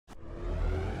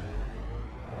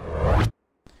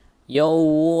Yo,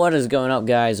 what is going up,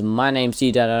 guys? My name's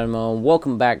C.Dad.Animal and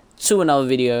welcome back to another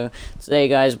video. Today,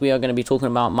 guys, we are going to be talking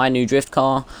about my new drift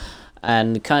car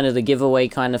and kind of the giveaway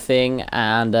kind of thing,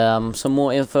 and some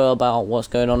more info about what's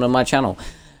going on my channel.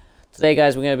 Today,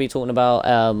 guys, we're going to be talking about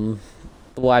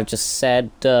what I've just said.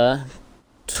 As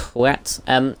you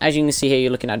can see here,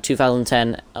 you're looking at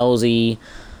 2010 ZL1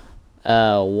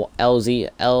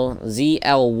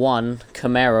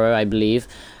 Camaro, I believe,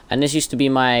 and this used to be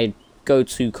my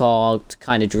go-to car to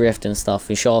kind of drift and stuff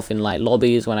and show off in like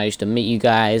lobbies when I used to meet you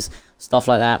guys, stuff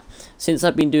like that. Since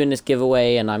I've been doing this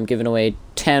giveaway and I'm giving away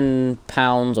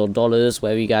 £10 or dollars,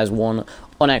 whatever you guys want,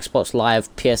 on Xbox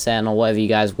Live, PSN, or whatever you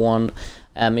guys want.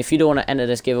 If you don't want to enter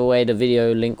this giveaway, the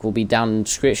video link will be down in the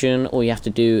description. All you have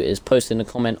to do is post in the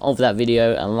comment of that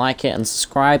video and like it and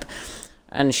subscribe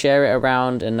and share it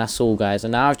around, and that's all, guys.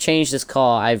 And now I've changed this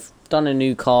car. I've done a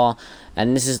new car,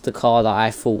 and this is the car that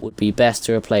I thought would be best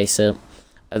to replace it,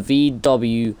 a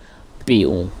VW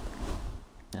Beetle.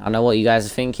 I know what you guys are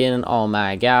thinking. Oh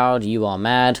my god, you are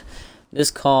mad. This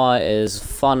car is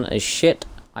fun as shit.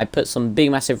 I put some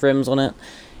big massive rims on it.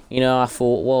 You know, I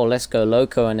thought, well, let's go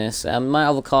loco in this. My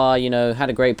other car, you know, had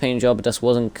a great paint job, but just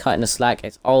wasn't cutting the slack.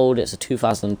 It's old, it's a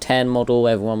 2010 model.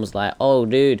 Everyone was like, oh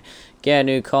dude, get a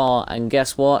new car. And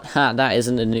guess what? Ha, that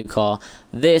isn't a new car.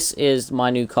 This is my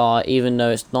new car, even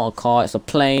though it's not a car, it's a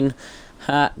plane.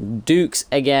 Ha, Dukes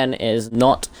again is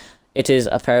not. It is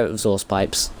a pair of exhaust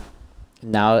pipes.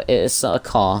 Now it's a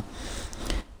car.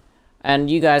 And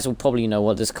you guys will probably know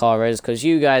what this car is, because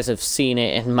you guys have seen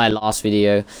it in my last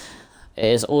video. It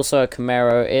is also a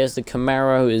Camaro. It is the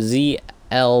Camaro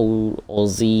ZL or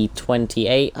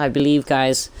Z28, I believe,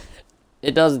 guys.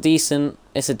 It does decent.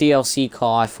 It's a DLC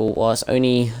car, I thought. Well, it's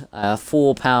only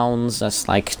 £4. That's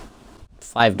like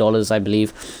 $5, I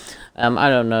believe. I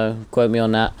don't know. Quote me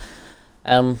on that.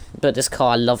 But this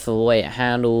car, I love the way it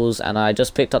handles, and I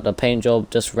just picked up the paint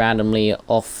job just randomly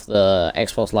off the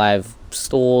Xbox Live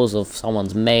stores of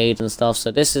someone's made and stuff.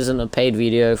 So this isn't a paid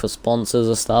video for sponsors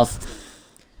or stuff.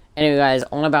 Anyway, guys,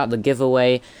 on about the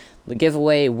giveaway. The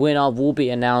giveaway winner will be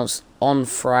announced on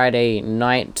Friday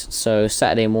night, so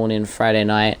Saturday morning, Friday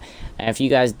night. And if you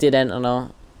guys did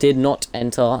not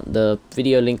enter, the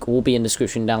video link will be in the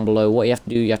description down below. What you have to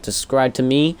do, you have to subscribe to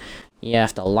me, you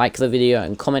have to like the video,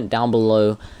 and comment down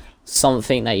below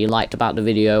something that you liked about the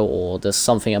video, or there's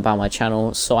something about my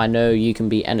channel, so I know you can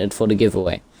be entered for the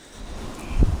giveaway.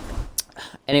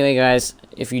 Anyway, guys,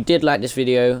 if you did like this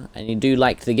video and you do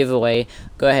like the giveaway,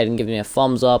 go ahead and give me a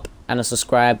thumbs up and a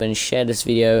subscribe, and share this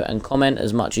video and comment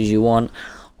as much as you want.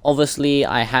 Obviously,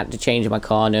 I had to change my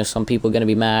car. I know some people are going to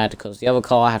be mad because the other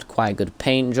car had quite a good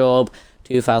paint job.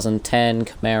 2010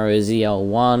 Camaro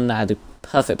ZL1 had a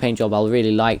perfect paint job. I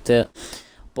really liked it.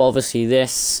 But obviously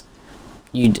this,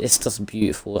 it's just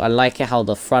beautiful. I like it how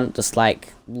the front just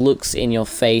like looks in your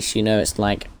face, you know. It's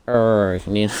like, you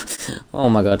know. Oh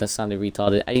my god, that sounded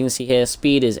retarded. As you can see here,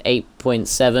 speed is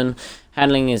 8.7,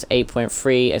 handling is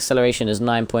 8.3, acceleration is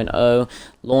 9.0,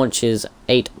 launch is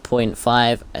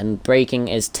 8.5, and braking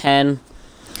is 10.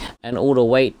 And all the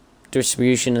weight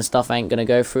distribution and stuff I ain't gonna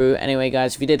go through. Anyway,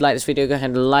 guys, if you did like this video, go ahead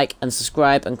and like and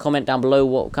subscribe and comment down below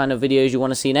what kind of videos you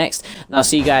want to see next, and I'll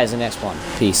see you guys in the next one.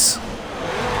 Peace.